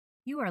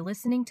You are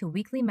listening to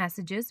weekly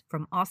messages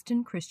from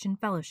Austin Christian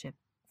Fellowship.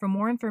 For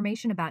more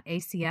information about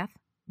ACF,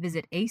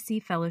 visit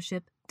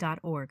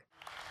acfellowship.org.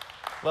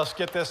 Let's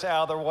get this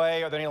out of the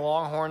way. Are there any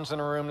Longhorns in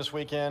the room this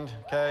weekend?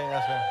 Okay,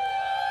 that's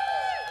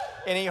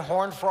good. Any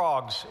horned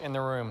frogs in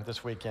the room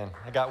this weekend?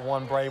 I got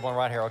one brave one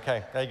right here.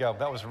 Okay, there you go.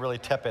 That was really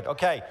tepid.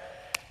 Okay,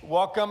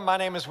 welcome. My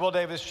name is Will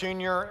Davis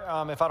Jr.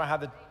 If I don't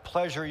have the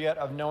pleasure yet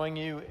of knowing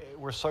you,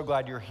 we're so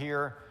glad you're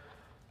here.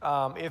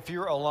 If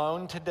you're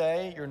alone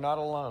today, you're not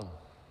alone.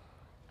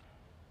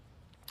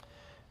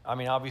 I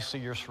mean,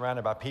 obviously you're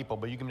surrounded by people,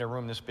 but you can be in a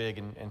room this big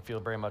and feel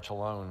very much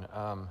alone.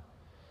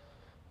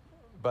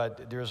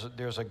 But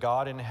there's a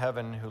God in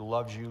heaven who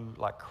loves you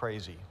like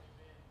crazy.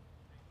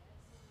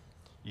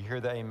 You hear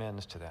the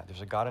amens to that.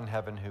 There's a God in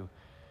heaven who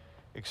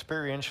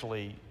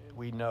experientially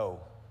we know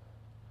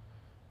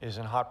is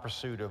in hot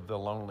pursuit of the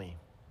lonely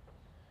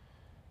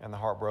and the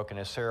heartbroken,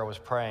 as Sarah was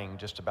praying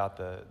just about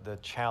the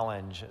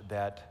challenge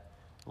that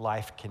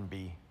life can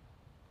be.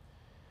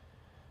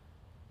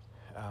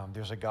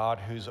 There's a God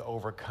who's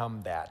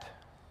overcome that.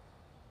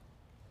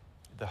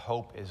 The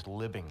hope is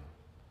living.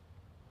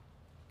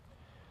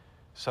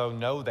 So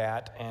know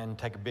that and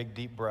take a big,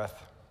 deep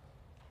breath.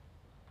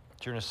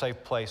 You're in a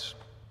safe place.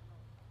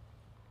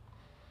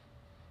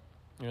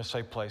 You're in a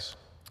safe place.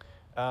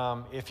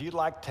 If you'd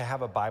like to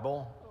have a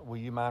Bible, will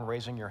you mind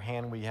raising your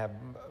hand? We have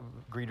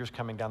greeters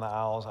coming down the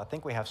aisles. I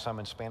think we have some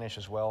in Spanish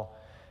as well.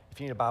 If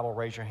you need a Bible,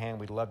 raise your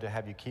hand. We'd love to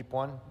have you keep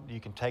one. You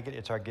can take it.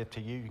 It's our gift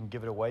to you. You can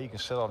give it away. You can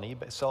sell it on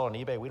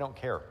eBay. We don't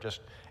care.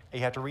 Just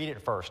you have to read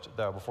it first,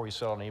 though, before you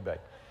sell it on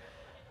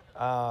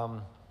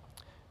eBay.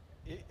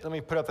 Let me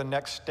put up the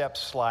next step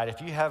slide.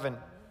 If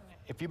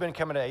you've been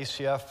coming to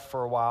ACF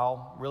for a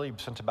while, really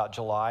since about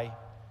July,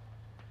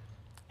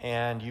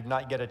 and you've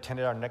not yet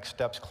attended our Next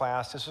Steps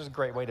class, this is a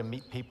great way to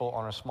meet people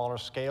on a smaller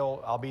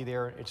scale. I'll be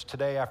there. It's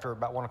today after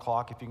about 1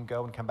 o'clock. If you can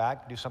go and come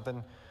back, do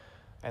something,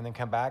 and then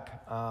come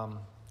back.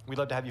 We'd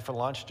love to have you for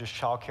lunch, just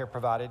childcare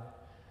provided.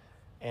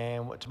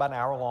 And it's about an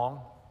hour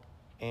long.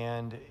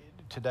 And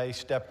today,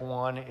 step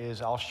one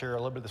is I'll share a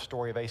little bit of the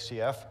story of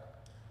ACF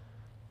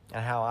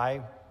and how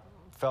I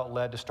felt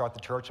led to start the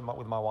church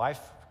with my wife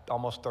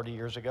almost 30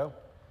 years ago.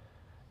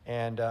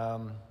 And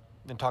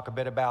then talk a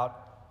bit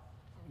about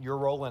your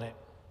role in it.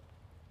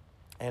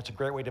 And it's a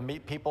great way to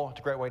meet people. It's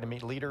a great way to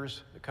meet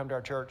leaders that come to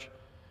our church.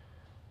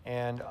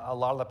 And a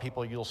lot of the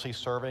people you'll see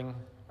serving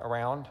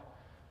around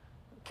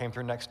came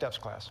through Next Steps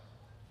class.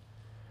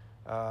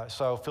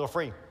 So feel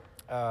free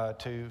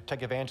to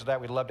take advantage of that.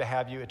 We'd love to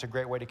have you. It's a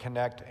great way to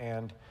connect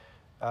and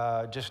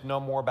just know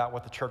more about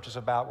what the church is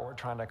about, what we're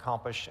trying to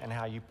accomplish, and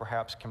how you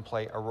perhaps can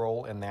play a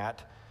role in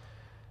that.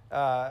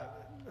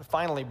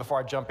 Finally, before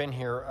I jump in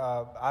here,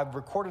 I've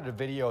recorded a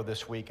video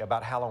this week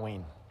about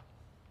Halloween.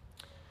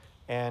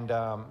 And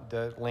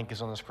the link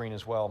is on the screen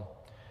as well.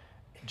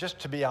 Just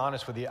to be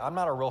honest with you, I'm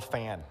not a real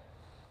fan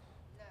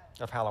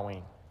of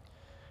Halloween.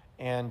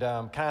 And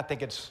kind of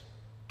think it's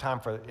time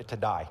for it to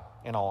die,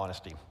 in all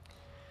honesty.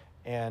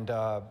 And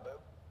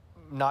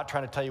not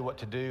trying to tell you what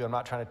to do. I'm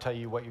not trying to tell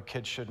you what your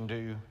kids shouldn't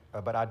do.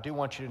 But I do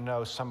want you to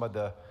know some of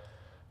the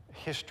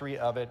history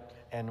of it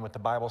and what the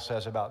Bible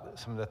says about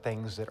some of the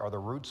things that are the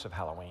roots of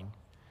Halloween,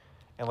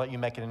 and let you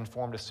make an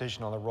informed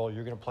decision on the role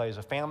you're going to play as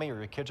a family or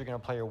your kids are going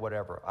to play or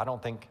whatever. I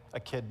don't think a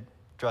kid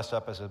dressed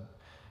up as a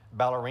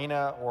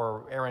ballerina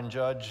or Aaron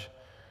Judge,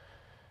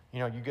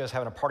 you guys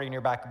having a party in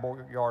your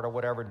backyard or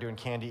whatever, doing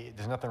candy,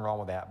 there's nothing wrong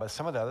with that. But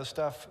some of the other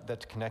stuff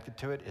that's connected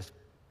to it is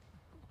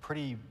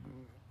pretty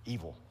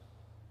evil,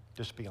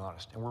 just to be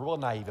honest. And we're real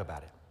naive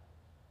about it.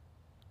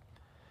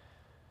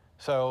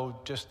 So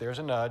just there's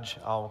a nudge.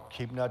 I'll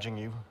keep nudging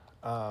you.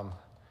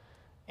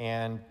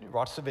 And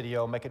watch the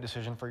video, make a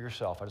decision for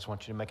yourself. I just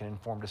want you to make an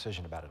informed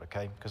decision about it,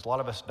 okay? Because a lot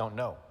of us don't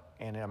know.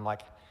 And I'm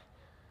like,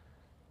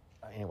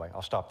 anyway,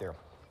 I'll stop there.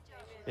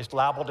 It's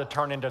liable to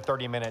turn into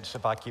 30 minutes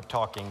if I keep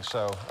talking.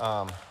 So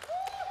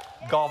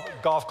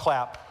golf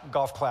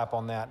clap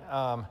on that.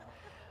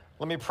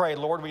 Let me pray.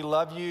 Lord, we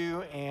love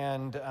you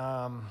and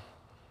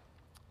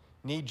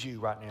need you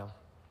right now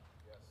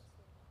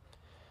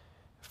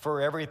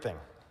for everything.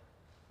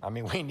 I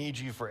mean, we need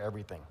you for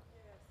everything.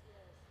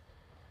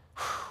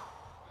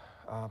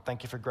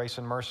 Thank you for grace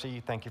and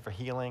mercy. Thank you for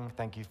healing.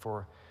 Thank you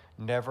for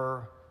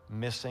never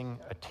missing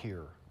a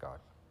tear, God.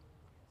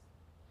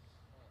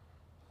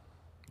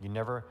 You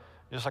never,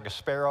 just like a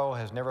sparrow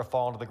has never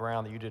fallen to the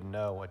ground that you didn't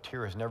know, a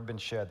tear has never been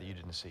shed that you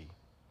didn't see.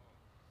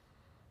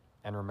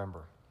 And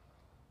remember,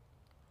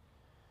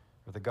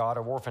 you're the God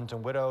of orphans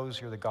and widows.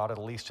 You're the God of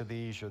the least of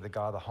these. You're the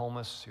God of the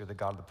homeless. You're the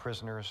God of the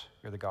prisoners.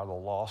 You're the God of the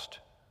lost.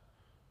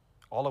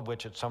 All of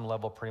which at some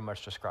level pretty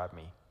much describe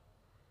me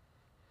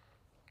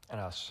and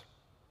us.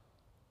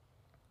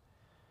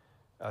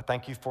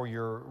 Thank you for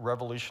your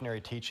revolutionary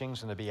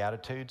teachings and the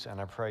Beatitudes, and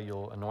I pray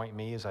you'll anoint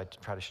me as I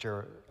try to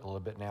share a little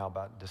bit now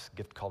about this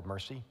gift called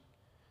mercy.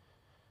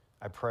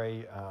 I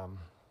pray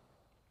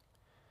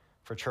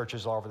for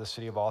churches all over the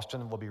city of Austin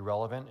that will be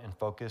relevant and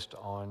focused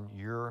on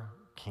your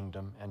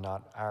kingdom and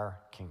not our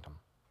kingdom.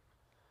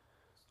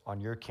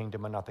 On your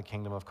kingdom and not the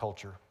kingdom of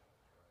culture.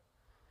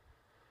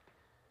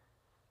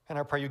 And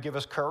I pray you give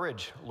us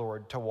courage,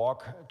 Lord, to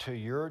walk to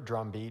your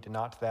drumbeat and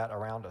not to that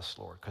around us,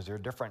 Lord, because they're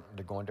different.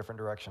 They're going different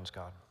directions,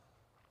 God.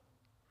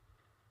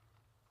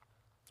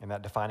 And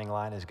that defining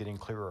line is getting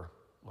clearer,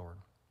 Lord.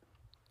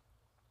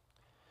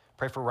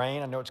 Pray for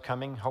rain. I know it's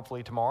coming,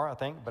 hopefully tomorrow, I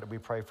think, but we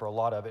pray for a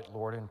lot of it,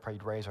 Lord, and pray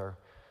you'd raise our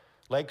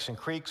lakes and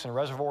creeks and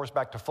reservoirs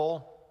back to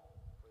full.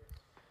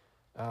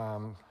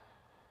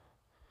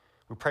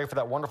 We pray for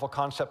that wonderful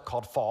concept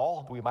called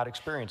fall. We might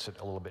experience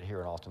it a little bit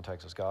here in Austin,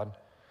 Texas, God.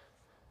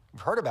 We've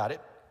heard about it.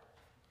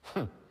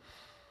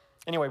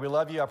 Anyway, we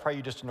love you. I pray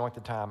you just anoint the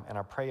time, and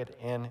I pray it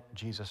in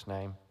Jesus'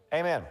 name.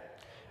 Amen.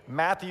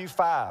 Matthew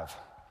 5. In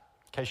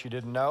case you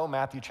didn't know,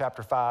 Matthew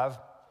chapter 5.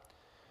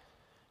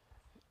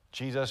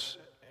 Jesus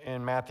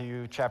in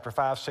Matthew chapter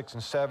 5, 6,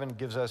 and 7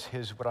 gives us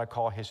what I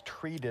call his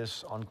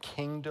treatise on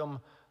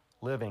kingdom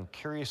living.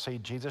 Curiously,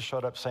 Jesus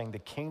showed up saying the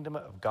kingdom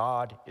of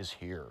God is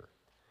here.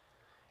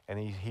 And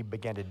he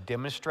began to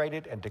demonstrate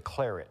it and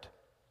declare it.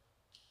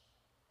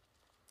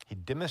 He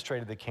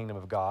demonstrated the kingdom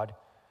of God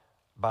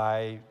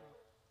by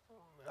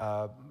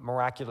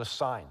miraculous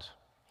signs,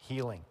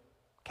 healing,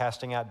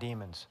 casting out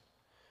demons.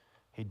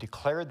 He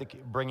declared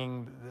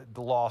bringing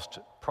the lost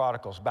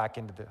prodigals back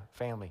into the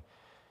family.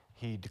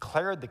 He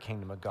declared the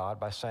kingdom of God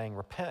by saying,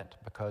 repent,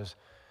 because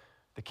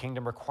the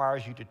kingdom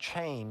requires you to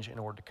change in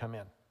order to come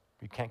in.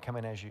 You can't come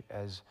in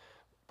as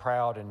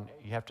proud, and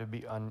you have to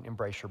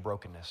embrace your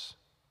brokenness,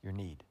 your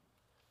need.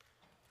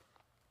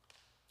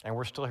 And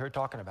we're still here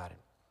talking about it.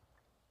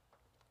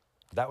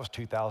 That was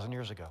 2,000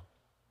 years ago.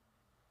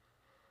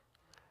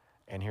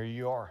 And here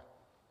you are.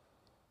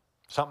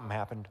 Something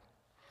happened.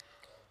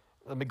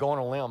 Let me go on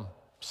a limb.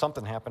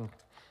 Something happened.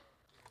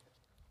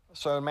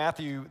 So in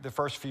Matthew, the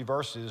first few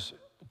verses,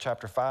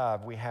 chapter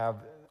 5, we have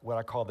what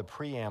I call the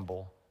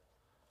preamble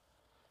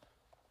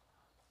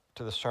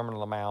to the Sermon on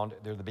the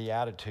Mount. They're the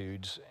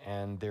Beatitudes,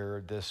 and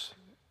they're this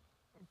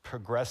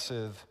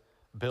progressive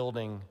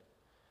building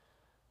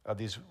of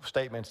these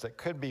statements that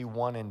could be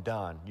one and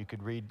done. You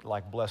could read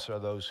like, blessed are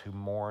those who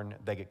mourn,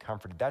 they get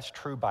comforted. That's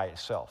true by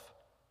itself.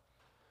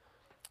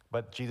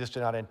 But Jesus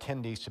did not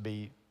intend these to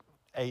be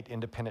 8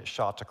 independent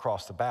shots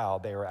across the bow.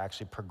 They are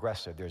actually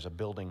progressive. There's a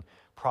building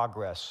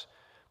progress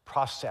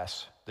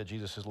process that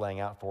Jesus is laying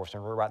out for us,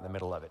 and we're right in the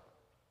middle of it.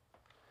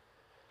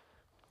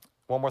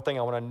 One more thing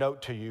I want to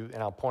note to you,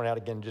 and I'll point out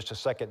again in just a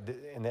second.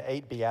 In the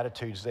 8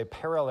 Beatitudes, they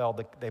parallel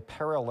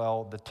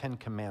the 10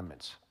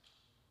 Commandments.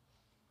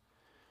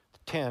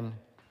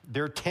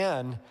 There are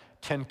 10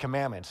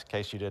 Commandments, in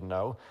case you didn't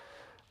know.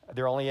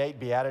 There are only 8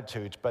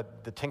 Beatitudes,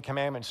 but the 10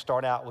 Commandments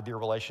start out with your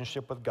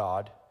relationship with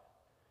God.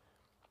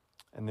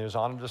 And there's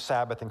honor the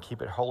Sabbath and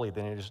keep it holy.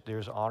 Then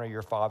there's honor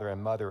your father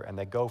and mother. And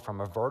they go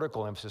from a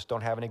vertical emphasis,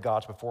 don't have any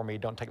gods before me,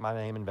 don't take my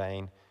name in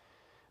vain,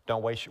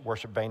 don't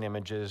worship vain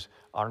images,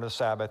 honor the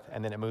Sabbath,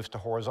 and then it moves to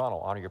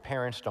horizontal. Honor your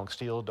parents, don't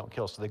steal, don't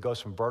kill. So it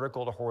goes from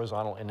vertical to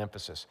horizontal in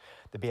emphasis.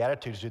 The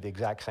Beatitudes do the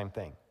exact same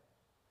thing.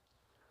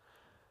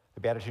 The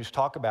Beatitudes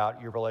talk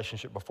about your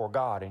relationship before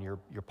God and your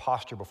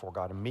posture before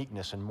God and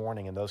meekness and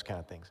mourning and those kind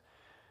of things.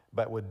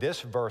 But with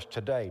this verse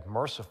today,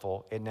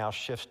 merciful, it now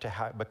shifts to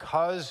how,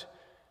 because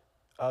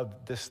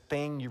of this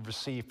thing you've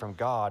received from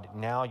God,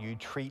 now you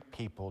treat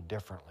people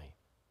differently.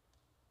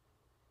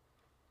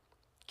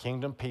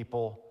 Kingdom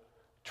people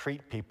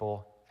treat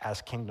people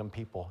as kingdom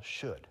people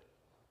should.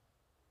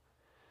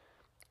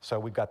 So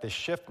we've got this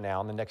shift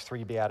now, and the next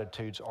 3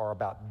 Beatitudes are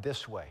about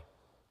this way.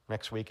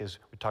 Next week is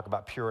we talk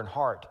about pure in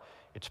heart.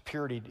 It's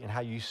purity in how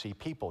you see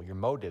people, your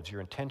motives,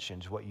 your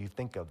intentions, what you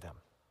think of them.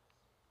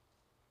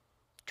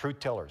 Truth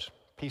tellers,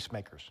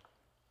 peacemakers.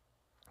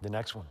 The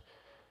next one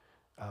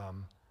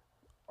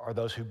are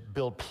those who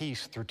build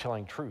peace through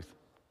telling truth.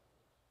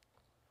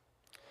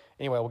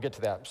 Anyway, we'll get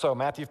to that. So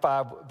Matthew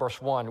 5,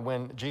 verse 1,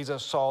 when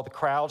Jesus saw the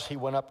crowds, he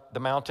went up the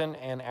mountain,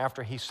 and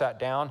after he sat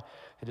down,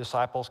 his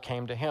disciples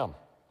came to him.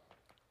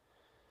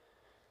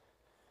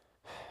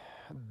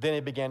 Then he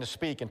began to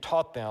speak and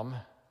taught them,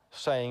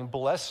 saying,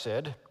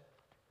 blessed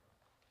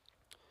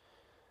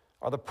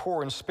are the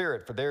poor in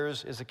spirit, for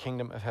theirs is the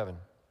kingdom of heaven.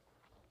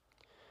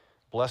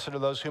 Blessed are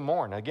those who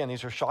mourn. Again,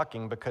 these are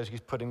shocking because he's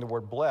putting the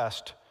word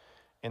blessed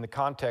in the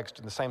context,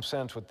 in the same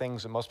sense with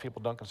things that most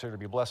people don't consider to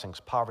be blessings,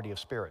 poverty of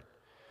spirit.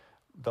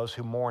 Those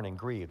who mourn and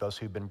grieve, those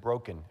who've been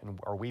broken and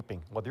are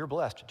weeping. Well, you're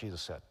blessed,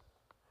 Jesus said,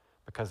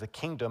 because the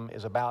kingdom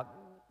is about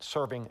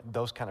serving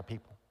those kind of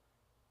people.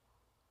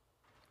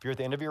 If you're at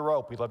the end of your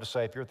rope, we'd love to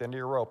say, if you're at the end of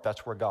your rope,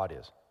 that's where God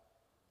is.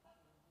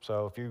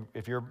 So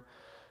if you're,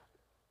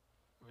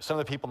 some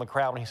of the people in the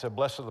crowd, when he said,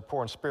 blessed are the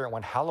poor in spirit,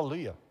 went,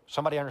 hallelujah.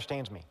 Somebody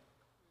understands me.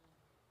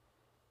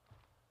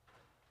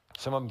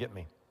 Some of them get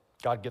me.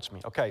 God gets me.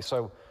 Okay,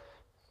 so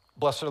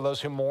blessed are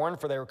those who mourn,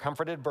 for they were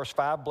comforted. Verse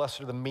 5,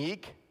 blessed are the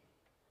meek,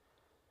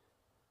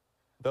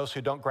 those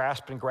who don't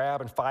grasp and grab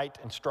and fight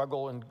and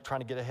struggle and trying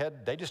to get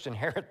ahead. They just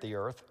inherit the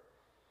earth.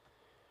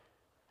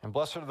 And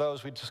blessed are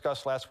those we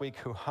discussed last week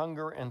who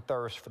hunger and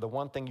thirst for the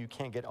one thing you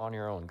can't get on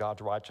your own,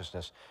 God's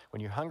righteousness.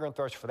 When you hunger and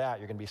thirst for that,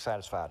 you're going to be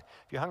satisfied.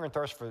 If you hunger and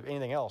thirst for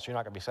anything else, you're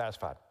not going to be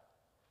satisfied.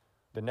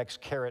 The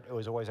next carrot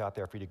is always out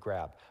there for you to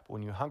grab. But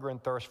when you hunger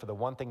and thirst for the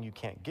one thing you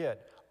can't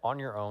get on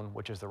your own,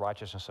 which is the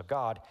righteousness of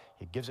God,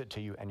 he gives it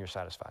to you and you're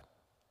satisfied.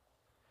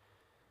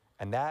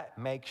 And that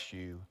makes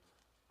you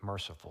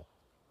merciful.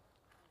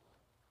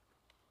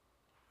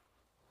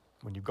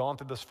 When you've gone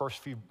through this first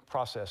few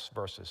process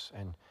verses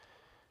and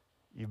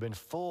you've been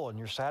full and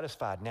you're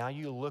satisfied, now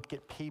you look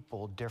at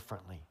people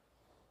differently.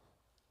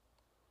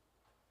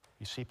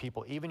 You see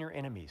people, even your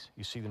enemies,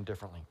 you see them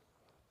differently.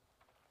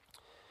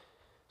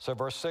 So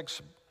verse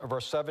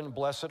 7,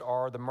 blessed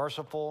are the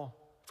merciful,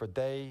 for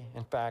they,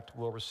 in fact,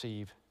 will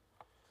receive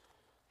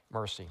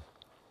mercy.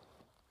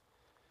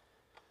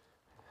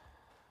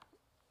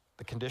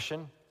 The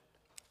condition,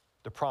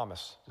 the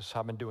promise. This is how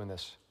I've been doing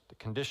this. The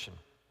condition.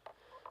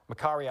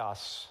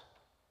 Makarios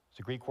is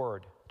a Greek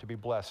word, to be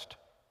blessed,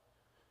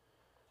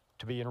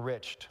 to be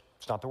enriched.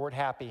 It's not the word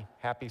happy.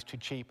 Happy is too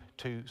cheap,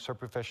 too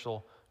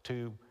superficial,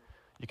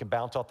 you can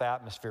bounce off the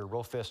atmosphere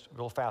real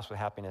fast with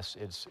happiness.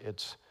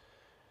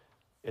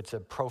 It's a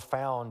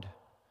profound,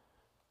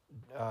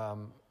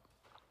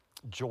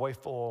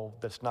 joyful,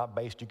 that's not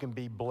based. You can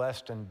be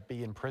blessed and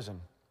be in prison,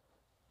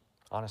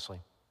 honestly.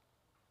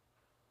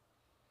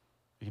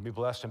 You can be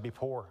blessed and be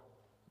poor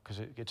because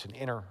it's an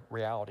inner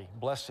reality.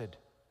 Blessed,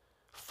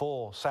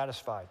 full,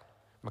 satisfied,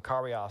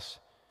 Makarios.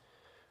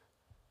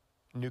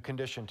 New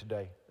condition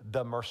today,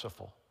 the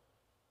merciful.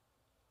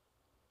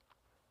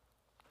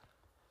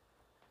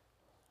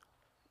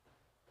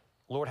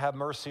 Lord, have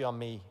mercy on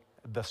me,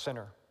 the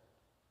sinner.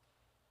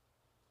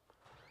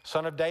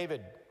 Son of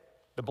David,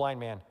 the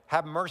blind man,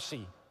 have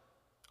mercy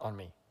on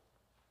me.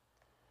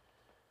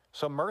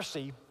 So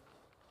mercy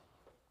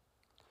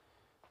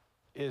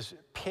is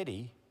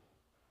pity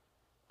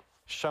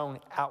shown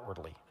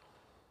outwardly.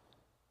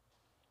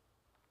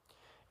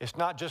 It's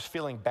not just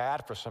feeling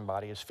bad for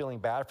somebody, it's feeling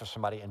bad for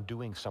somebody and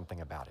doing something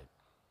about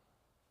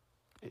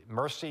it.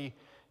 Mercy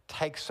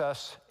takes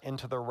us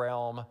into the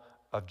realm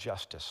of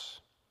justice.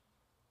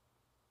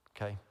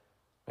 Okay?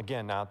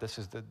 Again, now this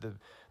is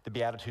the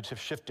Beatitudes have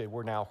shifted.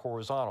 We're now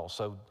horizontal.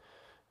 So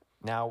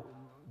now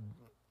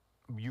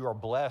you are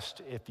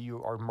blessed if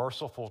you are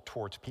merciful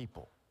towards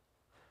people.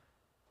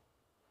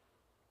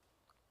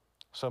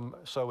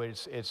 So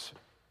it's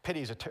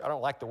pity is I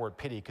don't like the word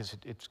pity because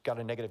it's got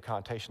a negative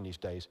connotation these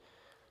days.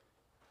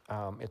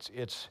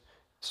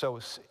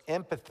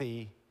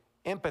 Empathy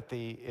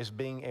is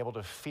being able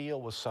to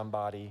feel with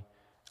somebody.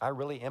 I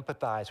really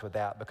empathize with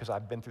that because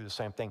I've been through the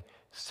same thing.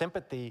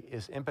 Sympathy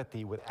is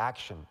empathy with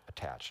action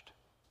attached.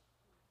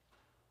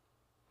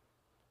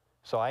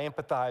 So I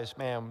empathize,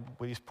 man,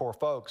 with these poor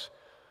folks.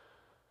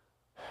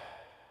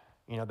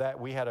 You know, that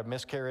we had a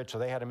miscarriage, so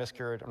they had a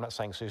miscarriage. I'm not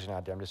saying Susan and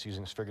I did, I'm just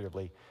using this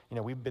figuratively. You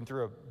know, we've been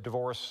through a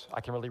divorce.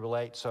 I can really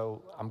relate,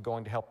 so I'm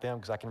going to help them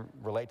because I can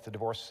relate to the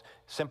divorce.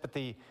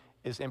 Sympathy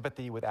is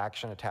empathy with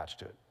action attached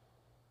to it.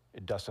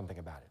 It does something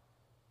about it.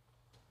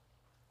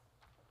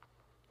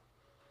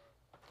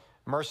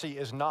 Mercy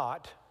is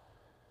not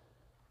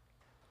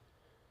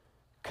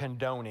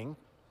condoning,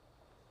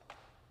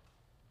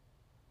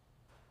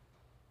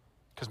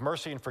 because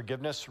mercy and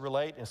forgiveness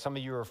relate, and some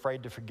of you are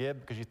afraid to forgive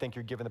because you think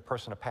you're giving the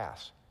person a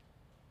pass.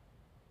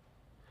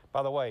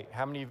 By the way,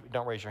 how many of you,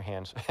 don't raise your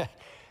hands,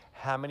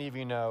 how many of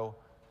you know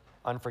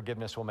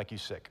unforgiveness will make you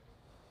sick?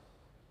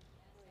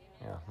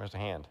 Yeah, there's a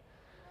hand.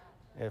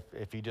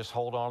 If you just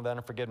hold on to that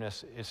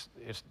unforgiveness, it's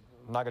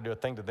not going to do a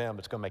thing to them,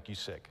 it's going to make you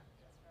sick.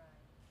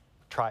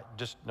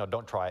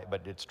 Don't try it,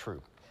 but it's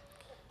true.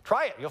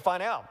 Try it, you'll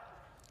find out.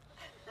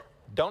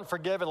 Don't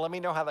forgive and let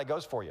me know how that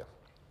goes for you.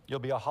 You'll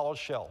be a hollow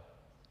shell.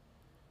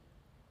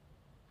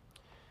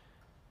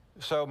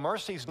 So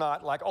mercy's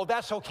not like, oh,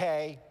 that's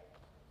okay.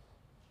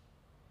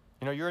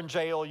 You know, you're in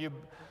jail, you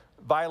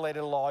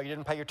violated a law, you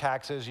didn't pay your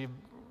taxes, you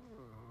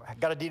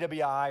got a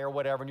DWI or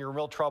whatever, and you're in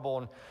real trouble.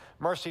 And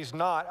mercy's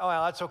not, oh,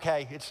 well, that's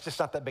okay. It's just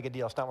not that big a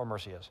deal. It's not what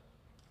mercy is.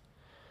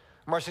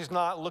 Mercy's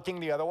not looking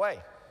the other way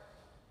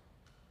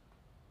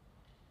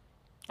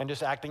and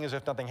just acting as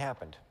if nothing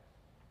happened.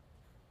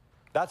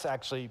 That's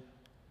actually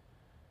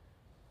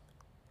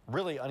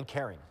really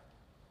uncaring.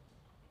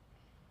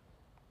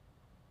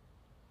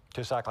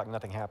 Just act like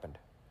nothing happened.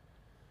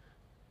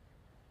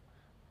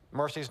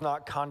 Mercy's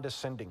not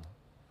condescending.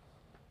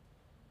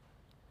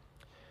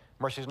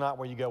 Mercy's not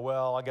where you go,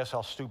 well, I guess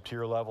I'll stoop to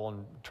your level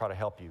and try to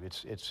help you.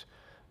 It's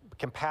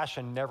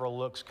compassion never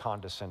looks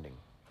condescending.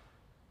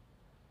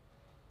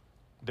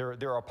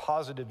 There are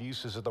positive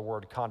uses of the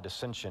word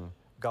condescension.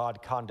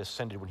 God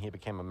condescended when he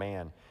became a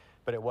man,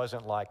 but it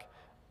wasn't like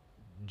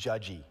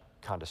judgy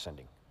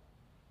condescending.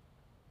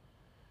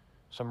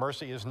 So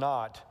mercy is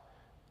not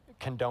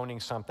condoning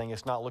something,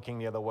 it's not looking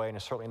the other way, and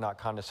it's certainly not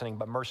condescending,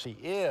 but mercy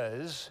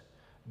is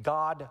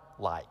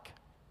God-like.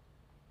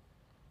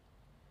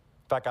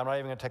 In fact, I'm not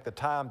even going to take the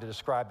time to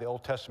describe the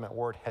Old Testament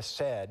word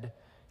hesed,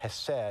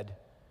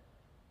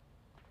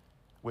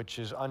 which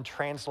is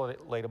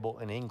untranslatable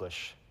in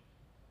English,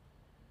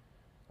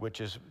 which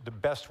is the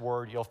best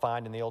word you'll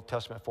find in the Old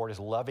Testament for it is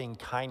loving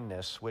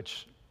kindness,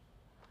 which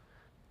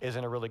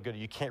isn't a really good,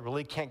 you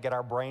can't get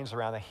our brains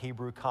around the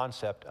Hebrew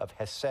concept of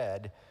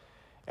hesed.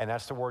 And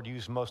that's the word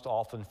used most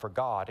often for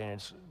God, and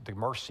it's the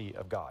mercy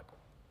of God.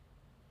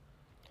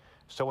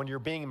 So when you're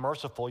being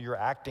merciful, you're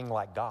acting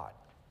like God.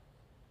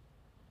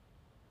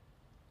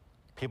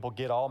 People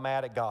get all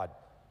mad at God.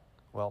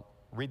 Well,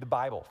 read the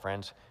Bible,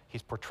 friends.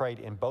 He's portrayed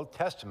in both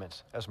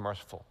Testaments as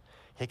merciful.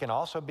 He can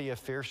also be a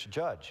fierce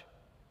judge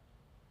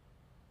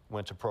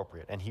when it's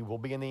appropriate, and he will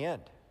be in the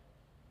end.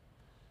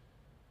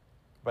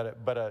 But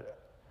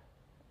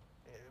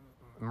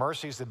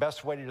mercy is the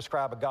best way to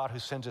describe a God who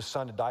sends his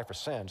son to die for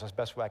sins. That's the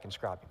best way I can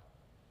describe him.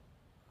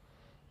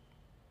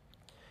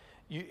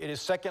 It is,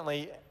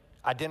 secondly,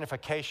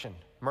 identification.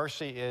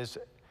 Mercy is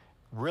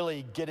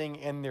really getting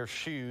in their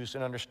shoes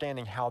and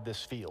understanding how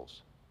this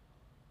feels.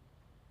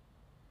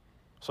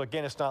 So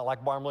again, it's not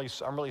like, well,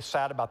 I'm really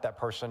sad about that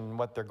person and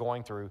what they're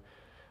going through.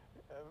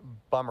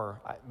 Bummer.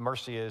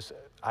 Mercy is,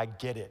 I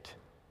get it.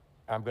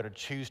 I'm going to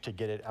choose to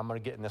get it. I'm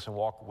going to get in this and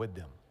walk with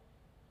them.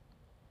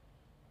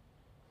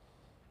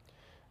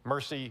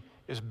 Mercy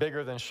is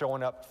bigger than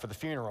showing up for the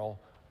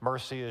funeral.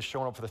 Mercy is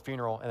showing up for the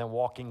funeral and then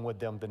walking with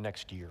them the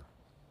next year.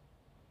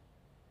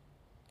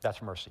 That's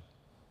mercy.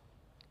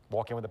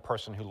 Walking with a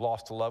person who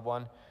lost a loved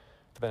one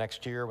for the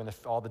next year when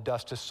all the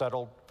dust has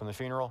settled from the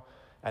funeral,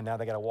 and now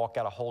they got to walk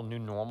out a whole new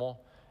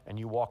normal, and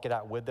you walk it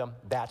out with them.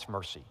 That's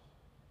mercy.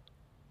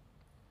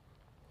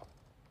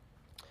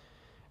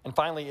 And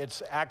finally,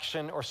 it's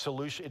action or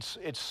solution.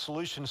 It's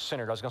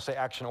solution-centered. I was going to say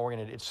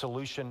action-oriented. It's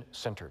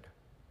solution-centered.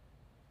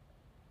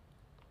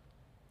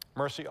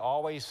 Mercy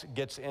always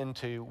gets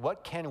into,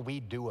 what can we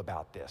do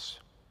about this?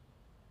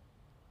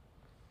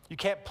 You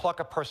can't pluck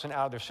a person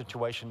out of their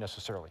situation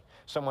necessarily.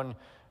 Someone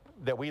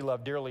that we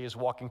love dearly is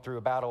walking through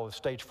a battle with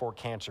stage 4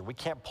 cancer. We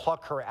can't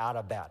pluck her out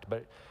of that.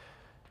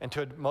 And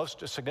to a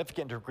most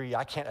significant degree,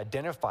 I can't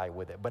identify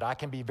with it, but I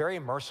can be very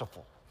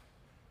merciful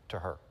to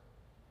her.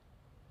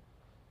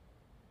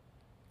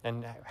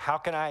 And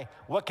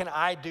what can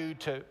I do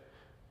to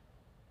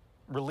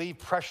relieve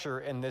pressure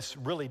in this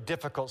really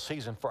difficult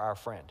season for our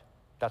friend?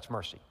 That's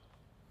mercy.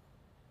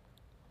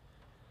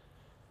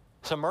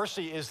 So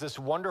mercy is this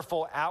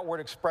wonderful outward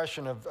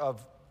expression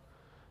of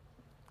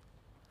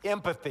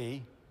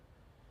empathy,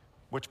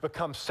 which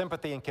becomes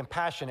sympathy and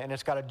compassion, and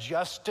it's got a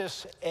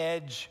justice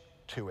edge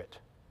to it.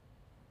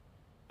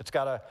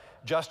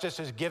 Justice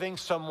is giving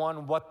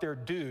someone what they're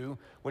due,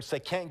 which they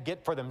can't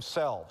get for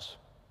themselves.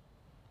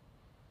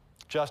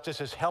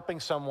 Justice is helping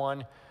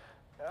someone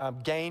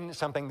gain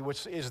something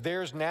which is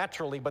theirs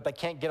naturally, but they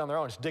can't get on their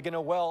own. It's digging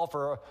a well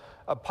for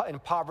an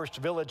impoverished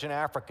village in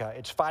Africa.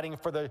 It's fighting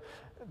for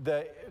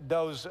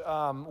those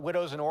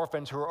widows and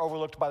orphans who are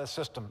overlooked by the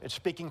system. It's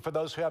speaking for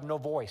those who have no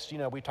voice. You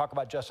know, we talk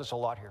about justice a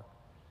lot here.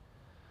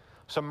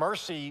 So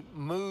mercy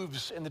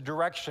moves in the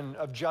direction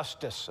of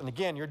justice. And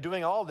again, you're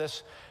doing all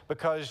this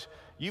because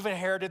you've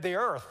inherited the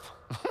earth.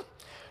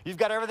 You've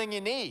got everything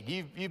you need.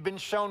 You've been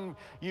shown,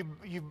 you've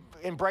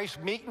embraced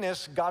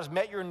meekness. God's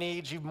met your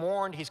needs. You've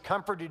mourned. He's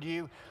comforted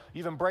you.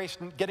 You've embraced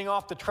getting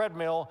off the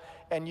treadmill,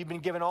 and you've been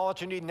given all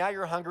that you need. Now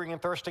you're hungering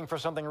and thirsting for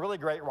something really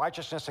great,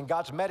 righteousness, and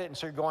God's met it. And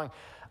so you're going,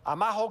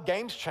 my whole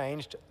game's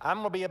changed. I'm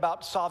going to be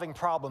about solving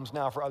problems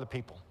now for other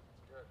people.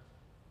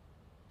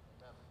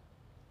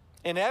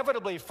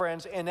 Inevitably,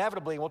 friends,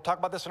 we'll talk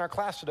about this in our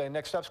class today,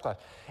 Next Steps class.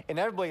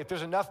 Inevitably, if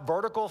there's enough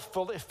vertical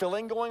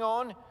filling going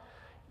on,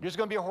 there's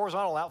going to be a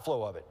horizontal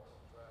outflow of it.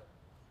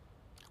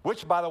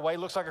 Which, by the way,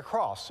 looks like a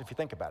cross, if you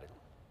think about it.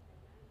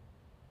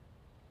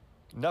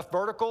 Enough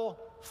vertical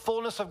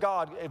fullness of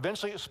God,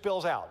 eventually it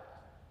spills out.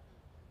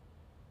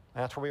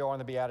 And that's where we are in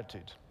the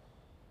Beatitudes.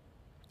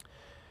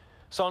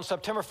 So on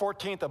September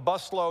 14th, a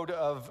busload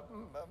of,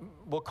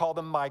 we'll call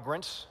them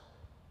migrants,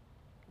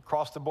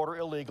 crossed the border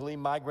illegally.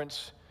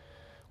 Migrants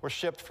were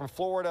shipped from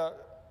Florida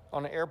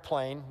on an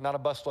airplane, not a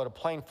busload, a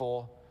plane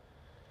full,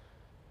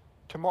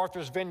 to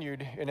Martha's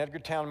Vineyard in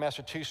Edgartown,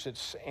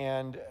 Massachusetts,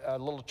 and a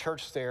little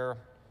church there,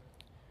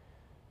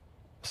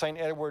 St.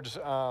 Edward's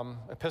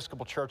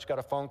Episcopal Church, got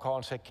a phone call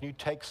and said, can you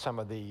take some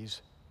of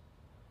these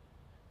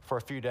for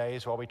a few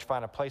days while we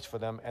find a place for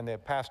them? And the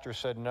pastor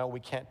said, no, we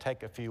can't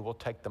take a few, we'll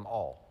take them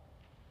all.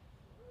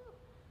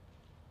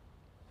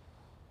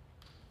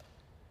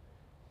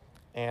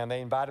 And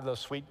they invited those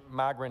sweet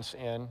migrants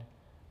in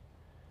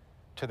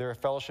to their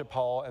fellowship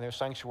hall and their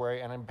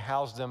sanctuary and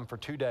housed them for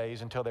 2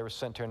 days until they were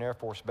sent to an Air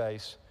Force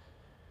base.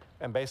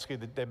 And basically,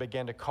 they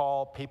began to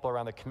call people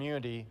around the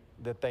community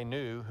that they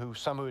knew,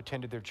 some who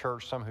attended their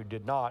church, some who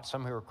did not,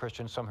 some who were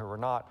Christians, some who were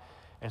not,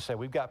 and say,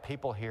 we've got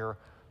people here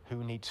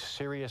who need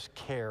serious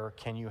care.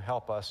 Can you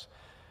help us?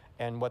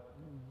 And what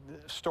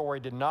the story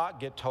did not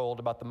get told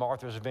about the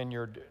Martha's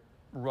Vineyard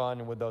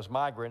run with those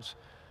migrants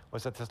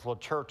was that this little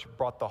church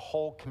brought the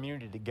whole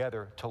community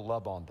together to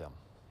love on them.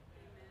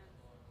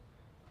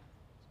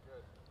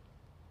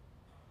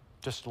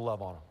 Just to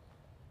love on them.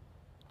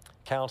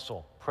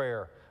 Counsel,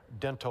 prayer,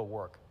 dental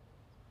work,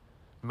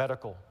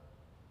 medical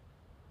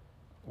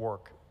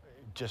work.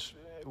 Just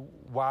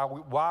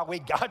while we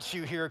got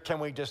you here,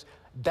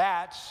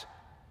 that's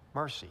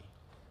mercy.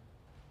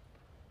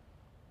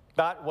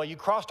 Not, well, you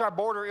crossed our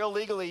border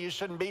illegally, you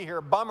shouldn't be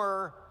here.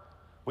 Bummer,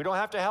 we don't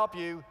have to help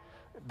you.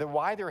 The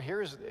why they're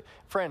here is,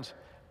 friends,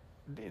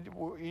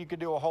 you could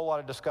do a whole lot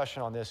of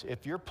discussion on this.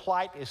 If your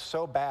plight is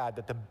so bad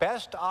that the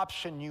best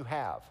option you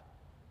have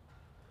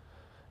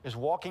is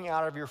walking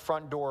out of your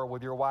front door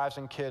with your wives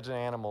and kids and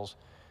animals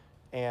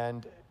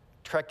and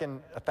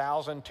trekking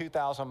 1,000,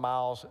 2,000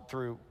 miles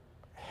through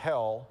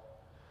hell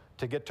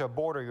to get to a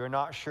border you're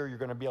not sure you're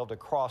going to be able to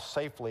cross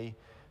safely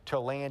to a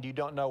land you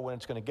don't know when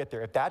it's going to get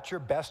there. If that's your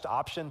best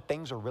option,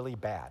 things are really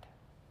bad.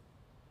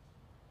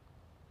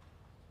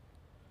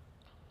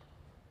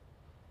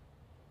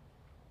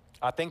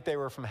 I think they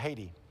were from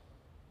Haiti.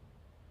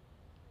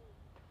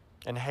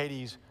 And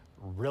Haiti's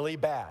really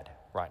bad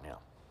right now.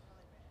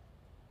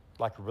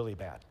 Like really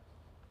bad.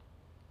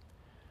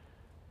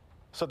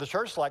 So the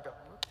church's like,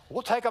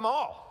 we'll take them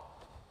all.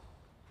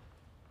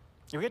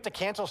 You get to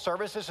cancel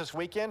services this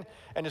weekend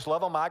and just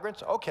love on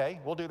migrants? Okay,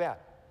 we'll do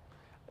that.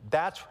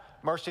 That's,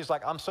 Mercy's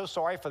like, I'm so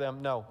sorry for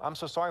them. No, I'm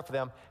so sorry for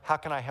them. How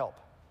can I help?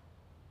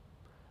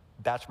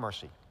 That's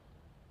mercy.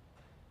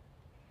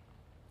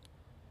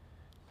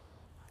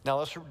 Now,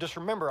 let's just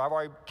remember, I've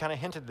already kind of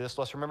hinted this.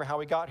 Let's remember how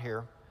we got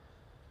here.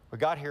 We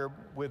got here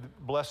with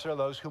blessed are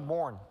those who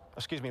mourn.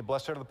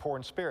 Blessed are the poor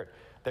in spirit.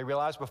 They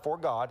realize before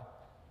God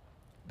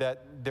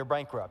that they're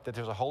bankrupt, that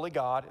there's a holy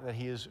God, that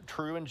he is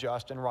true and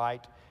just and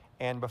right.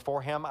 And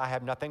before him, I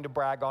have nothing to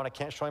brag on. I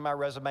can't show him my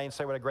resume and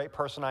say what a great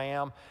person I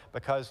am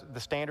because the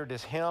standard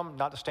is him,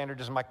 not the standard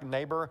is my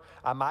neighbor.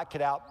 I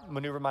could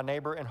outmaneuver my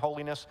neighbor in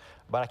holiness,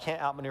 but I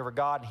can't outmaneuver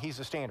God, and he's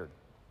the standard.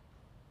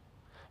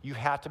 You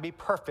have to be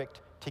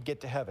perfect to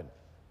get to heaven.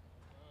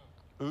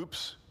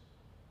 Oops.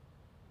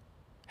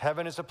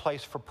 Heaven is a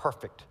place for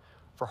perfect,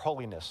 for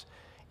holiness.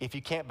 If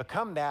you can't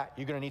become that,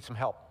 you're going to need some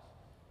help.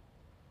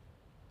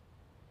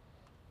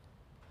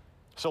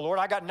 So, Lord,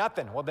 I got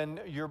nothing. Well, then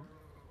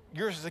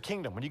yours is the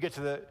kingdom. When you get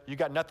to the you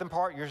got nothing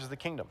part, yours is the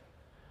kingdom.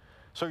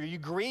 So you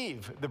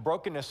grieve the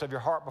brokenness of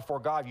your heart before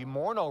God. You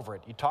mourn over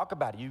it. You talk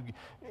about it.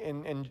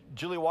 In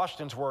Julie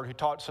Washington's word, who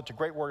taught such a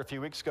great word a few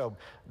weeks ago,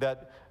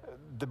 that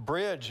the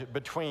bridge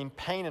between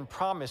pain and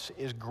promise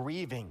is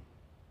grieving.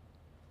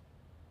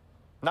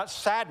 Not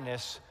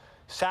sadness.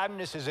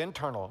 Sadness is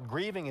internal.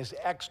 Grieving is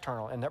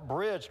external. And that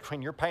bridge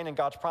between your pain and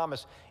God's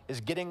promise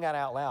is getting that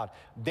out loud.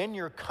 Then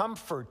you're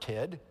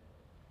comforted.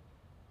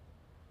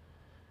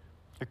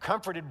 You're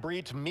comforted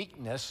breeds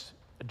meekness,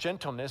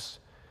 gentleness,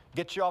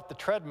 gets you off the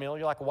treadmill.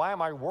 You're like, why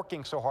am I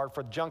working so hard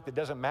for junk that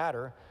doesn't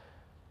matter?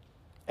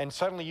 And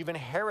suddenly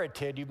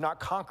you've not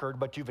conquered,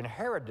 but you've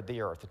inherited the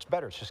earth. It's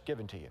better, it's just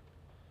given to you.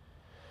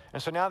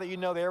 And so now that you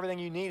know that everything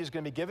you need is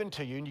going to be given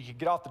to you and you can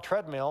get off the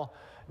treadmill,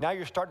 now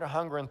you're starting to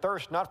hunger and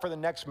thirst, not for the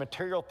next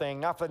material thing,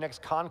 not for the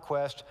next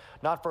conquest,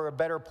 not for a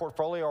better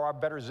portfolio or a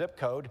better zip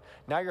code.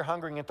 Now you're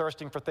hungering and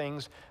thirsting for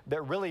things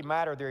that really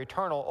matter. They're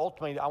eternal.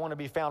 Ultimately, I want to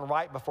be found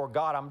right before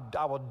God.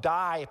 I will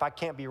die if I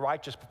can't be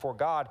righteous before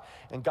God.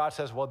 And God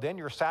says, well, then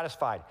you're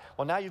satisfied.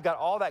 Well, now you've got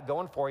all that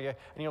going for you, and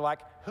you're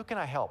like, who can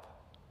I help?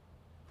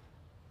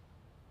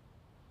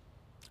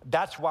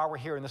 That's why we're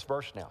here in this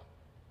verse now.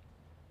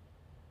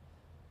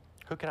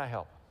 Who can I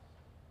help?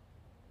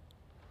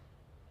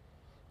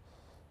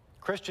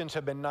 Christians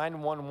have been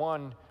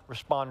 911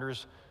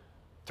 responders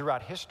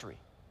throughout history.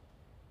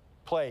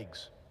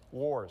 Plagues,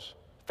 wars,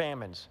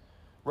 famines,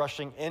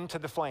 rushing into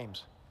the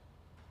flames.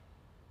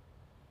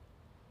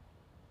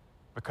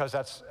 Because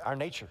that's our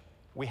nature.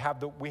 We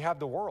have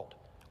the world.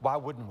 Why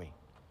wouldn't we?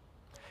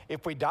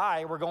 If we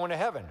die, we're going to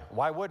heaven.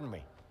 Why wouldn't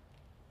we?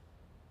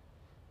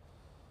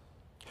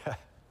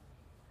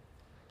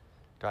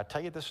 Do I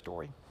tell you this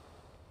story?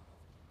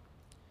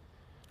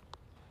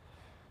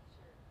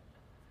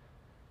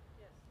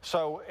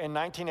 So in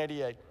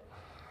 1988,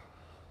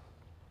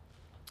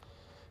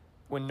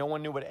 when no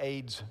one knew what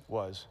AIDS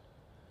was,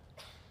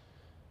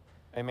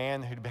 a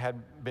man who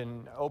had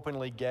been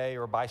openly gay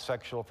or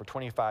bisexual for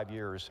 25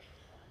 years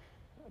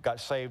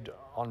got saved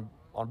on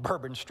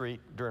Bourbon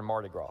Street during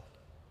Mardi Gras.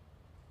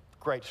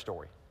 Great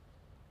story.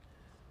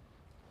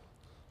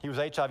 He was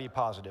HIV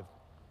positive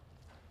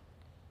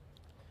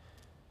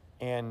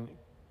and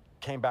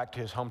came back to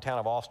his hometown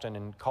of Austin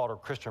and called a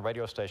Christian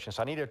radio station.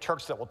 So I need a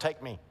church that will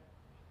take me.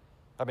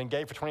 I've been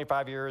gay for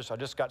 25 years. I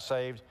just got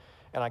saved,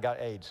 and I got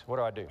AIDS. What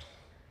do I do?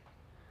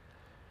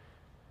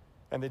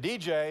 And the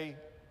DJ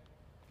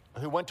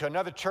who went to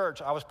another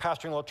church, I was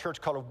pastoring a little church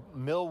called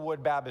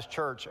Millwood Baptist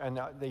Church, and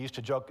they used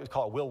to joke,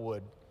 call it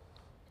Willwood,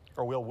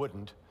 or Will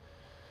wouldn't.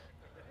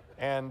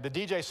 And the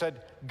DJ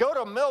said, go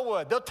to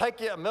Millwood. They'll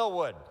take you at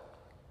Millwood.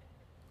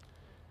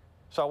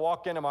 So I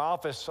walked into my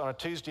office on a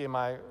Tuesday, and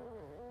my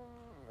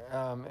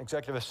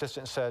executive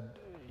assistant said,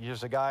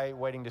 there's a guy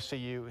waiting to see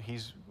you.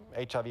 He's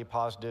HIV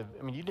positive.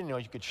 I mean, you didn't know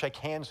you could shake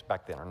hands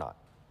back then or not.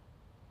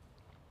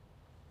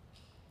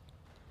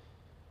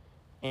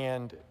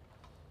 And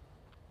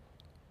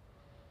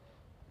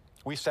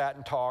we sat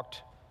and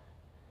talked,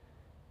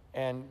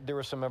 and there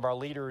were some of our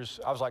leaders.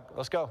 I was like,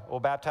 let's go.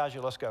 We'll baptize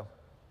you. Let's go.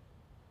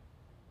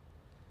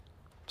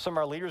 Some of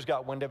our leaders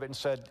got wind of it and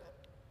said,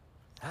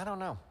 I don't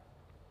know.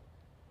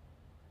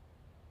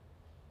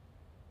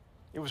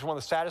 It was one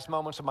of the saddest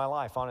moments of my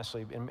life,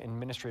 honestly, in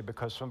ministry,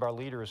 because some of our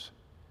leaders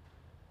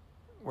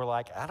we're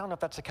like, I don't know if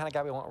that's the kind of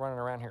guy we want running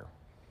around here.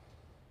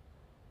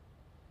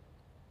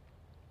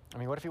 I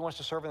mean, what if he wants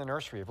to serve in the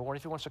nursery? What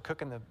if he wants to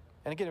cook in the,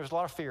 and again, there was a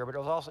lot of fear, but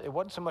it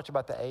wasn't so much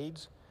about the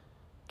AIDS.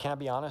 Can I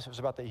be honest? It was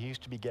about that he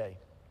used to be gay.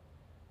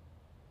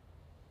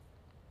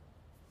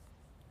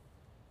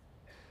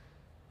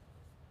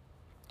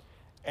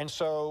 And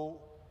so,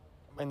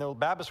 in the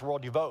Baptist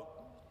world, you vote.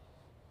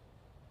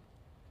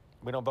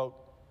 We don't vote.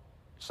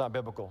 It's not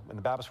biblical. In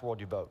the Baptist world,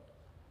 you vote.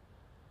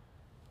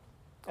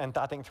 And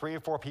I think 3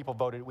 or 4 people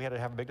voted. We had to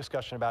have a big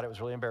discussion about it. It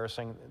was really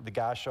embarrassing. The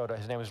guy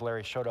his name was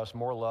Larry, showed us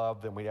more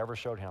love than we'd ever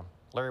showed him.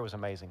 Larry was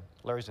amazing.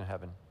 Larry's in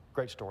heaven.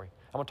 Great story.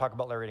 I'm going to talk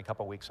about Larry in a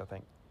couple of weeks, I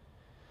think.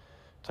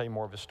 Tell you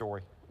more of his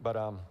story. But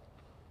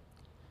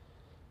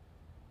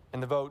in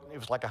the vote, it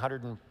was like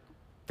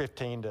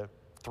 115 to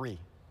 3.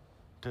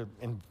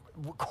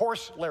 Of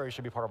course, Larry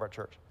should be part of our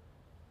church.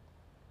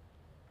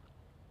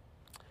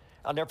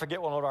 I'll never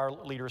forget what one of our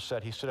leaders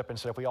said. He stood up and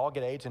said, if we all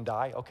get AIDS and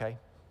die, okay.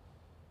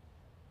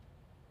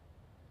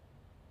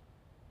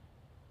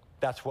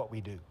 That's what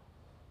we do.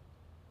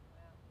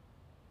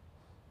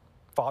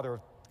 Father of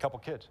a couple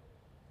kids.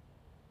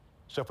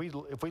 So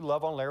if we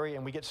love on Larry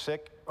and we get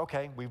sick,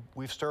 okay,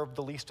 we've served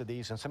the least of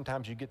these, and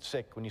sometimes you get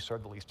sick when you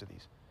serve the least of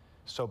these.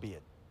 So be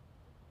it.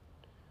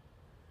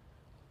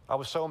 I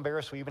was so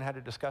embarrassed we even had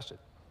to discuss it.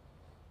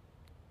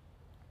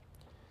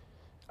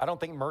 I don't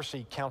think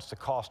mercy counts the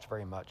cost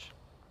very much.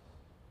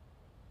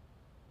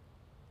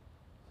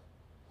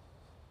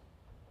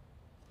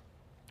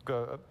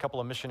 A couple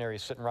of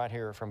missionaries sitting right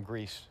here from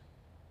Greece,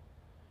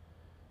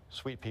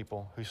 sweet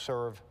people who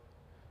serve.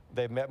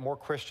 They've met more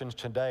Christians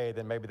today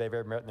than maybe they've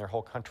ever met in their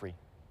whole country.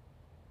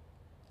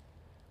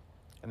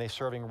 And they're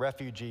serving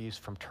refugees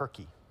from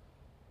Turkey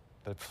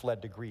that have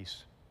fled to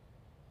Greece.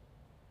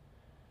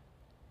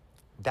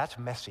 That's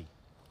messy.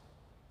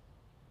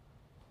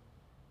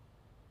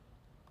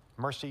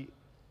 Mercy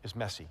is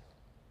messy.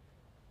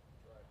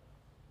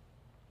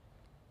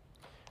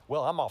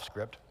 Well, I'm off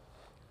script.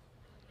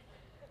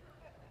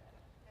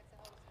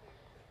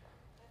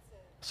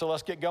 So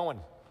let's get going.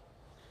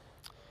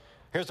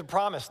 Here's the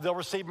promise. They'll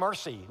receive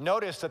mercy.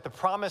 Notice that the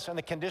promise and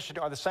the condition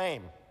are the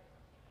same.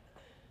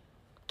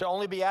 To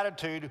only be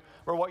beatitude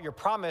where what you're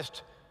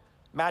promised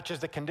matches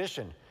the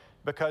condition.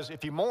 Because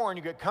if you mourn,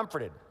 you get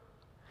comforted.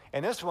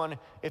 And this one,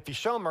 if you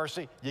show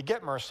mercy, you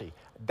get mercy.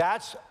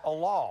 That's a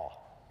law.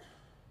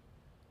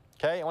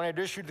 Okay? I want to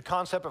introduce you to the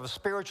concept of a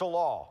spiritual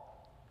law.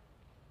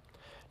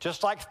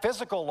 Just like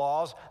physical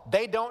laws,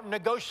 they don't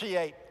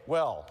negotiate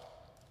well.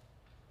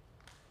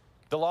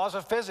 The laws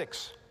of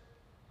physics.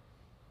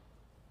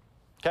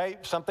 Okay,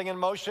 something in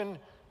motion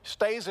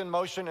stays in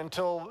motion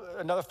until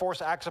another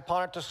force acts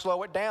upon it to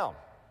slow it down.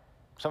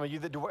 Some of you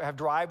that have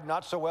drive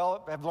not so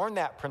well have learned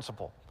that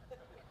principle.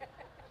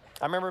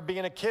 I remember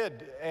being a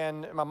kid,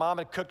 and my mom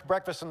had cooked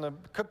breakfast in the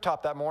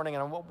cooktop that morning,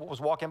 and I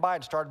was walking by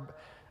and started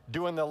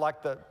doing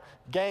the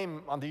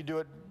game on you do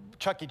it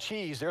Chuck E.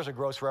 Cheese. There's a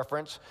gross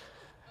reference.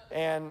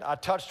 And I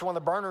touched one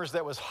of the burners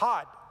that was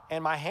hot,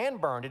 and my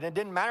hand burned. And it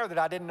didn't matter that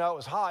I didn't know it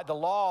was hot. The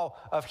law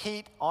of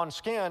heat on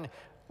skin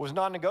was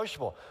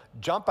non-negotiable.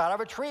 Jump out of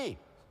a tree.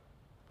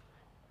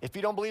 If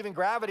you don't believe in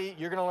gravity,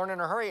 you're going to learn in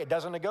a hurry. It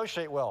doesn't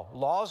negotiate well.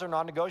 Laws are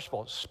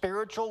non-negotiable.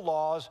 Spiritual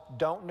laws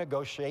don't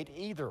negotiate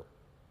either.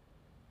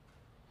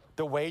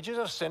 The wages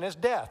of sin is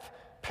death,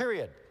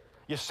 period.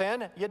 You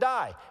sin, you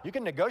die. You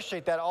can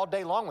negotiate that all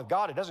day long with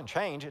God. It doesn't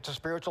change. It's a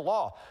spiritual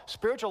law.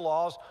 Spiritual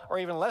laws are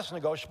even less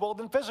negotiable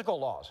than physical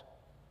laws.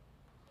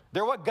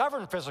 They're what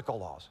govern physical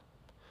laws.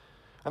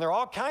 And there are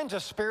all kinds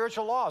of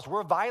spiritual laws.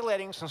 We're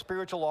violating some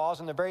spiritual laws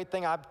in the very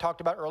thing I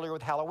talked about earlier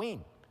with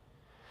Halloween.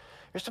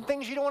 There's some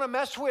things you don't want to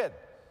mess with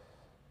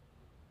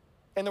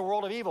in the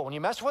world of evil. When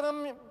you mess with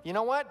them, you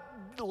know what?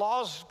 The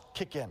laws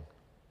kick in.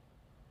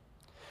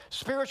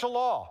 Spiritual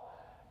law.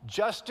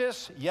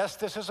 Justice, yes,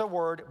 this is a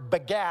word,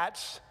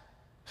 begats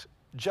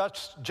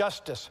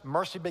justice.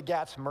 Mercy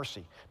begats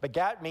mercy.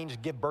 Begat means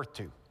give birth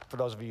to, for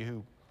those of you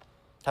who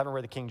haven't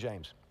read the King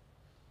James.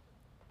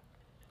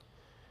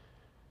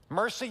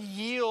 Mercy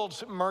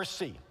yields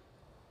mercy.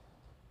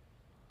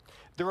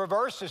 The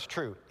reverse is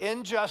true.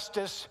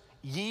 Injustice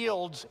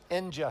yields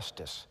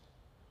injustice.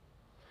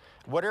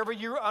 Whatever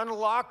you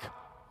unlock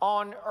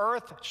on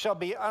earth shall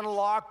be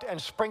unlocked and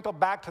sprinkled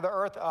back to the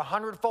earth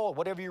 100-fold.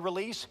 Whatever you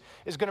release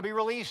is going to be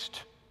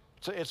released.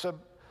 It's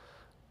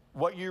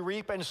what you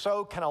reap and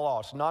sow kind of law.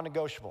 It's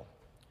non-negotiable.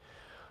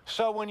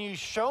 So when you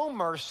show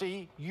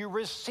mercy, you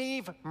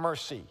receive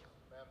mercy.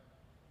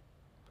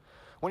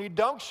 When you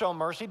don't show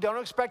mercy, don't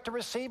expect to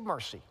receive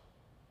mercy.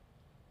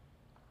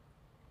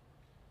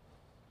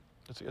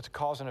 It's a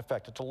cause and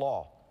effect. It's a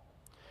law.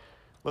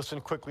 Listen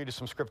quickly to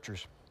some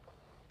scriptures.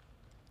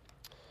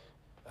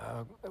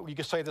 You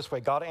can say it this way: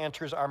 God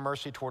answers our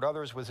mercy toward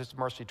others with his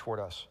mercy toward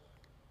us.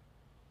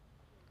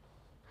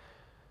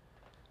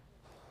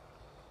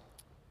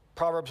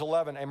 Proverbs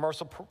 11, a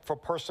merciful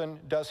person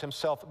does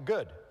himself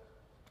good,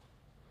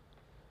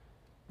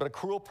 but a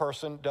cruel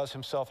person does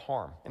himself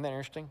harm. Isn't that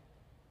interesting?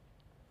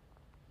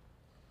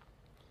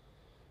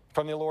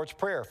 From the Lord's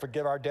Prayer,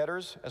 forgive our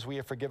debtors as we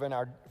have forgive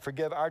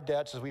our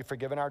debts as we have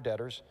forgiven our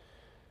debtors.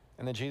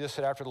 And then Jesus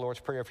said after the Lord's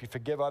Prayer, if you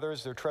forgive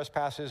others their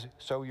trespasses,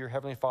 so your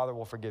heavenly Father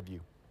will forgive you.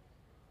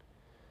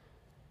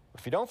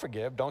 If you don't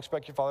forgive, don't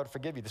expect your Father to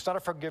forgive you. It's not a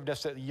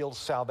forgiveness that yields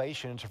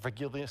salvation. It's a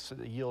forgiveness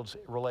that yields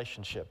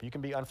relationship. You can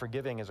be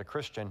unforgiving as a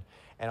Christian,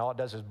 and all it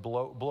does is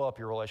blow up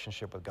your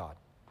relationship with God.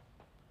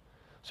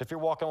 So if you're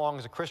walking along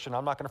as a Christian,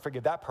 I'm not going to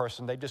forgive that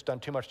person. They've just done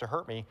too much to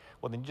hurt me.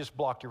 Well, then you just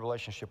blocked your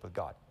relationship with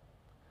God.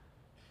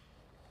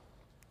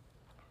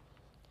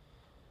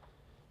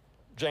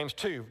 James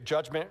 2,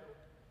 judgment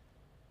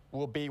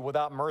will be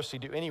without mercy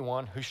to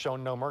anyone who's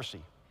shown no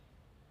mercy.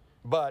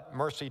 But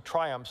mercy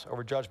triumphs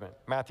over judgment.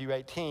 Matthew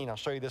 18, I'll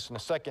show you this in a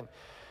second.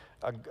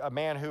 A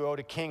man who owed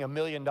a king $1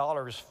 million,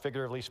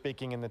 figuratively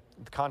speaking in the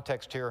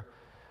context here,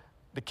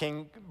 the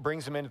king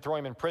brings him in to throw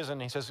him in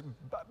prison. He says,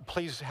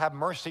 please have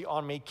mercy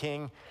on me,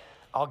 king.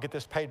 I'll get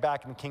this paid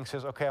back. And the king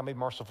says, okay, I'll be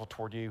merciful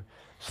toward you.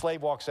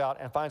 Slave walks out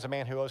and finds a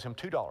man who owes him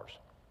 $2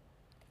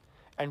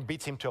 and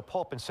beats him to a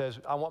pulp and says,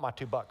 I want my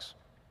 $2.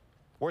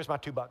 Where's my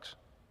 $2?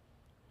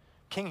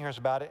 King hears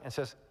about it and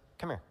says,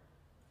 come here.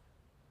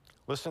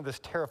 Listen to this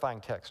terrifying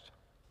text.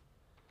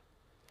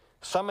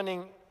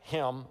 Summoning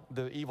him,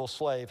 the evil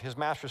slave, his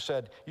master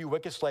said, you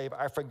wicked slave,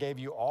 I forgave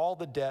you all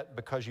the debt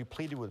because you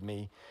pleaded with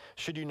me.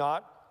 Should you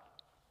not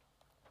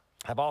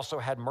have also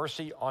had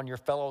mercy on your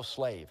fellow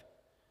slave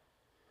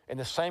in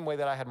the same way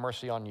that I had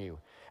mercy on you?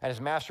 And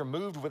his master,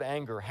 moved with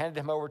anger, handed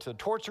him over to the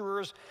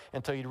torturers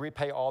until he'd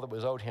repay all that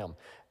was owed him.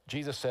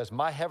 Jesus says,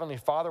 my heavenly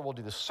Father will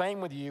do the same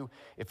with you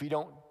if you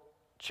don't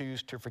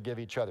choose to forgive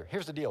each other.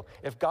 Here's the deal.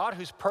 If God,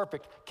 who's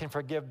perfect, can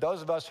forgive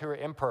those of us who are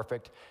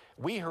imperfect,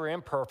 we who are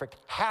imperfect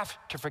have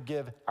to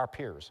forgive our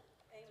peers.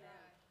 Amen.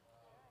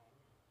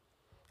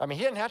 I mean,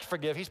 he didn't have to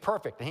forgive. He's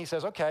perfect. And he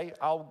says, okay,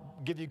 I'll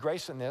give you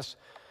grace in this.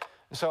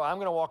 So I'm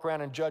going to walk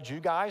around and judge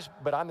you guys,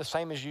 but I'm the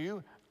same as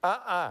you.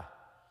 Now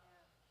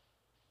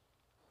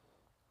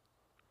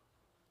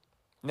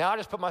I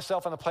just put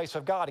myself in the place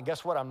of God, and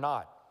guess what? I'm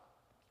not.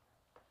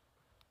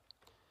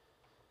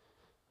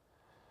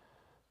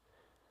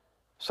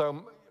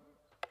 So,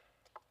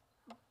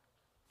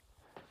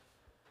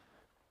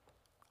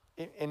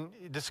 and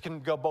this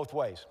can go both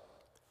ways.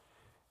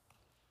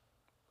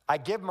 I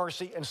give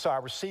mercy, and so I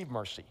receive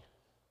mercy.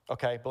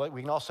 Okay, but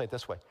we can all say it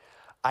this way.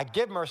 I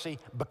give mercy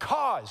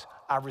because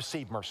I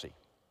receive mercy.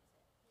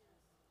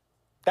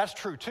 That's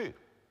true too.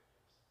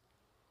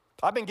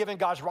 I've been given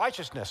God's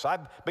righteousness.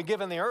 I've been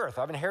given the earth.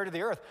 I've inherited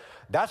the earth.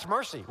 That's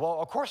mercy.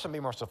 Well, of course I'm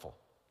being merciful.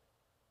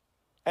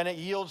 And it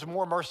yields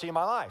more mercy in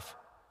my life.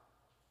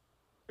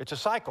 It's a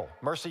cycle.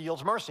 Mercy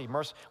yields mercy.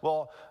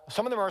 Well,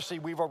 some of the mercy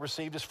we've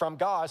received is from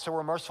God, so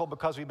we're merciful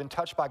because we've been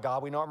touched by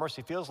God. We know what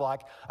mercy feels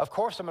like. Of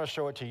course, I'm going to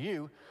show it to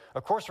you.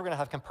 Of course, we're going to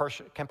have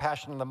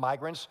compassion on the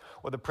migrants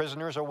or the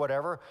prisoners or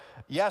whatever.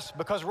 Yes,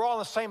 because we're all in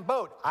the same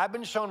boat. I've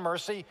been shown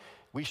mercy.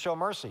 We show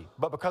mercy.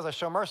 But because I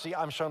show mercy,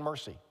 I'm shown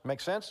mercy. Make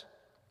sense?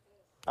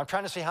 I'm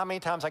trying to see how many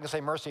times I can say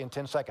mercy in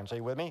 10 seconds. Are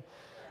you with me?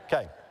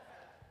 Okay.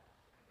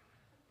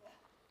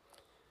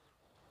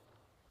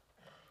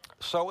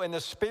 So in the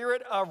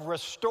spirit of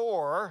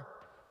restore,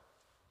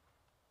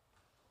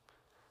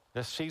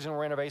 this season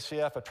we're in of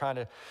ACF, of trying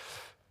to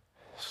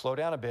slow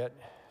down a bit,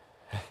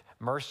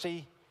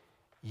 mercy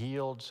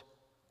yields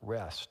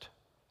rest.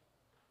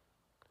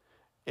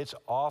 It's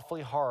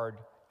awfully hard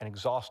and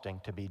exhausting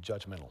to be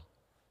judgmental.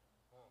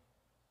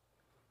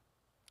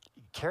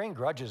 Carrying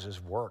grudges is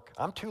work.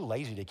 I'm too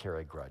lazy to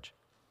carry a grudge.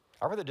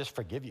 I'd rather just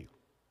forgive you.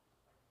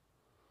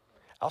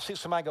 I'll see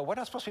somebody go, what,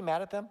 am I supposed to be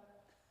mad at them?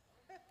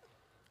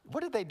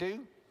 What did they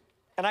do?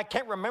 And I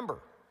can't remember.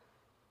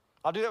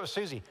 I'll do that with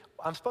Susie.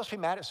 I'm supposed to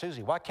be mad at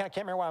Susie. I can't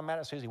remember why I'm mad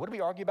at Susie. What did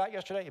we argue about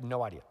yesterday? I have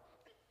no idea.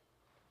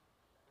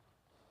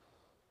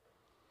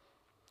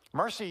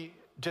 Mercy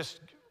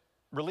just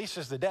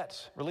releases the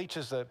debts,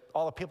 releases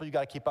all the people you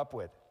got to keep up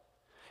with.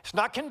 It's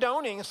not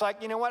condoning. It's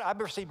like, you know what? I've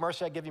received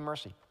mercy. I give you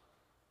mercy.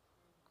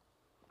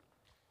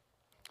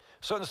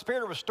 So in the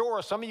spirit of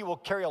restore, some of you will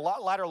carry a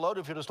lot lighter load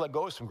if you just let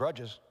go of some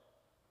grudges.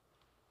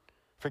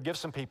 Forgive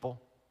some people.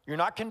 You're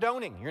not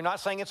condoning. You're not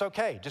saying it's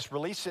okay. Just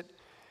release it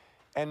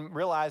and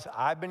realize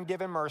I've been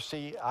given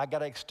mercy. I got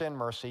to extend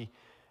mercy.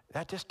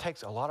 That just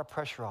takes a lot of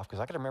pressure off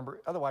because I got to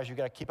remember, otherwise you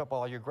got to keep up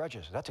all your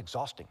grudges. That's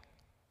exhausting.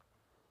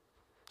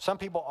 Some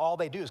people, all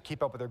they do is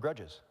keep up with their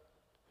grudges.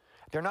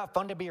 They're not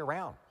fun to be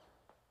around.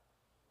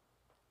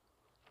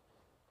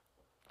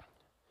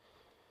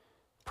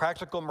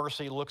 Practical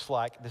mercy looks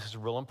like, this is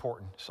real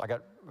important. So I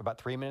got about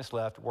 3 minutes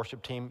left.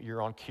 Worship team,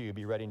 you're on cue.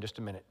 Be ready in just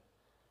a minute.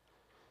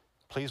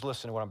 Please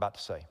listen to what I'm about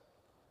to say.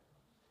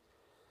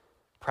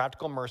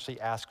 Practical mercy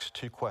asks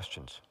 2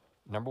 questions.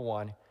 Number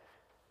 1,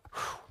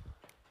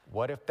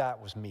 what if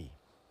that was me?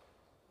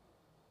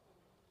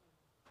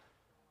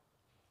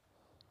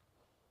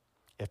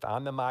 If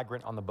I'm the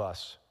migrant on the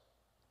bus,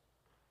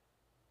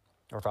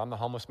 or if I'm the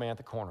homeless man at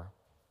the corner,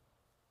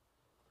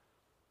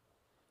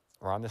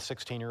 or I'm the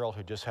 16-year-old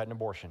who just had an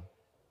abortion,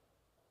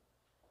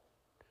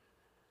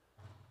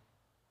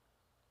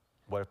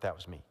 what if that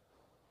was me?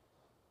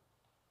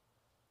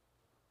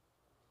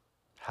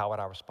 How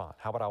would I respond?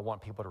 How would I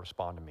want people to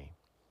respond to me?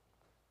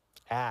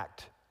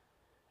 Act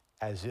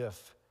as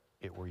if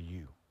it were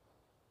you.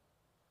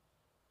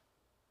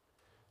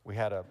 We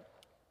had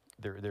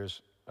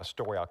there's a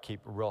story I'll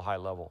keep real high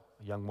level.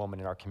 A young woman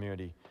in our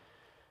community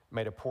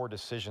made a poor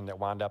decision that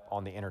wound up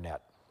on the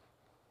internet.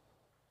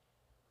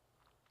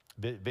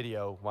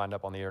 Video wound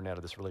up on the internet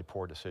of this really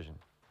poor decision.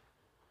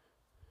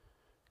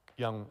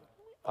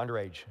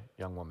 Underage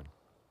young woman.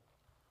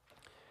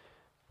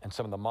 And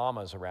some of the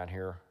mamas around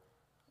here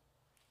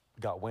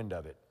got wind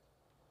of it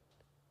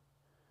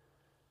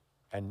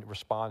and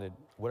responded,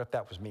 what if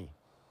that was me?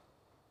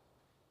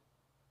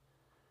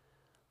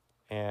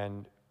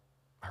 And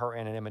her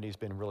anonymity's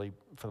been really,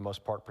 for the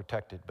most part,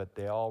 protected, but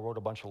they all wrote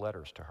a bunch of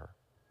letters to her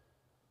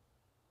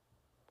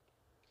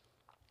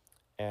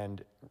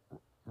and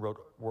wrote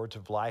words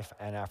of life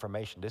and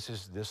affirmation. This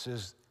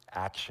is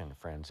action,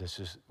 friends. This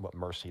is what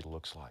mercy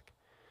looks like.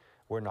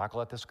 We're not going to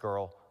let this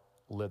girl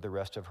live the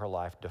rest of her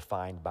life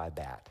defined by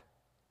that.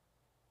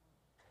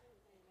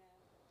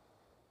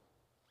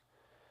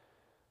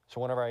 So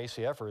one of our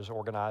ACFers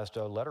organized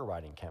a letter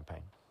writing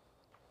campaign.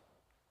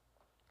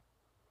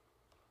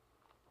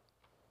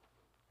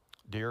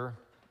 Dear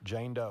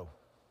Jane Doe,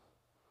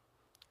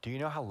 do you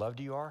know how loved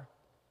you are?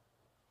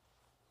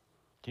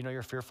 Do you know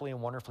you're fearfully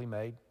and wonderfully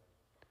made?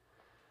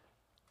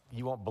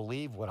 You won't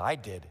believe what I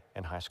did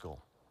in high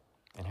school,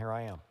 and here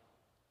I am.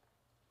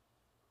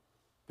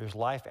 There's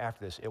life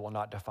after this. It will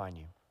not define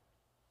you.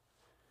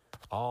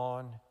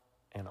 On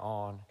and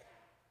on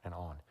and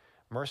on.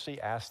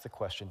 Mercy asks the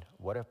question,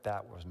 what if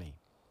that was me?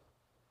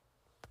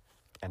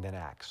 And then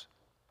acts.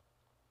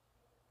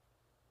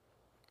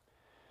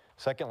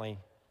 Secondly,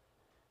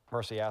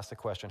 mercy asks the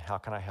question, how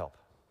can I help?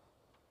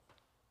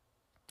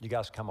 You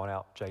guys come on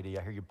out, JD.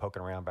 I hear you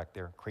poking around back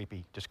there.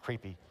 Creepy, just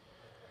creepy.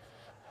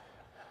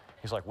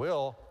 He's like,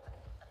 Will.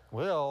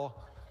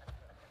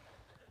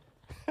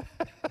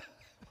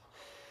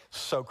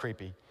 So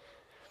creepy.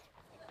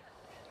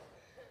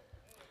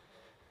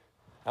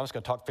 I'm just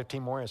going to talk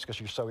 15 more minutes because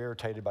you're so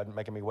irritated by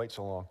making me wait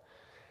so long.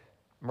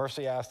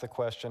 Mercy asks the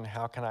question,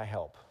 how can I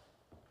help?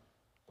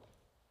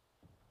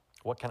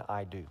 What can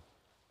I do?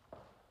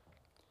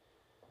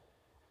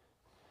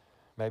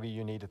 Maybe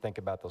you need to think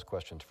about those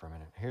questions for a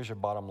minute. Here's your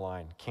bottom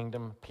line.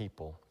 Kingdom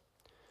people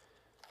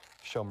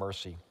show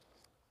mercy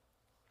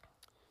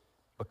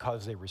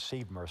because they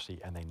receive mercy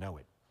and they know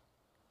it.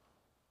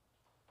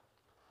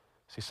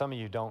 See, some of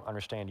you don't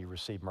understand you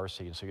receive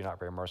mercy, and so you're not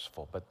very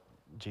merciful. But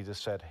Jesus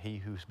said, he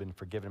who's been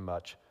forgiven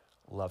much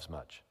loves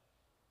much.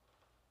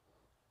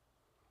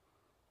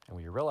 And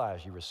when you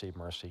realize you receive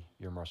mercy,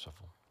 you're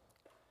merciful.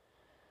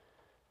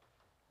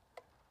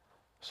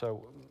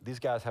 So these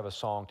guys have a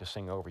song to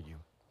sing over you.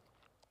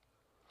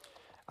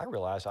 I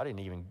realized I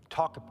didn't even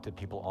talk to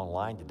people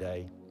online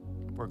today.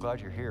 We're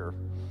glad you're here.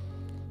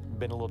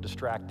 Been a little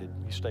distracted.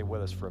 You stay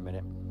with us for a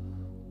minute.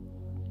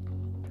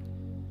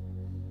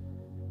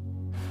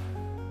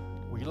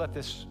 Will you let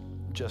this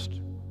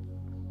just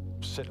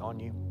sit on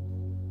you?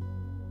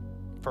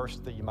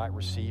 First, that you might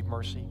receive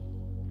mercy.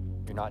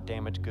 You're not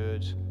damaged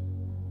goods.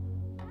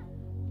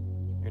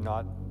 You're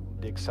not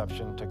the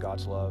exception to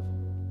God's love.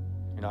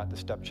 You're not the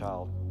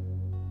stepchild.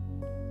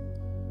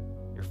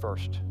 You're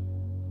first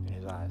in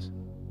his eyes.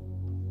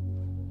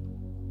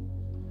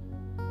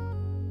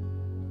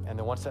 And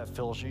then once that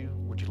fills you,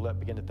 would you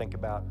begin to think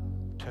about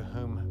to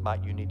whom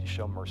might you need to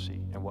show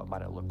mercy and what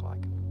might it look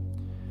like?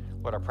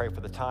 Lord, I pray for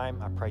the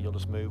time. I pray you'll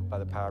just move by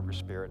the power of your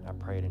Spirit. I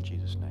pray it in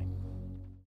Jesus' name.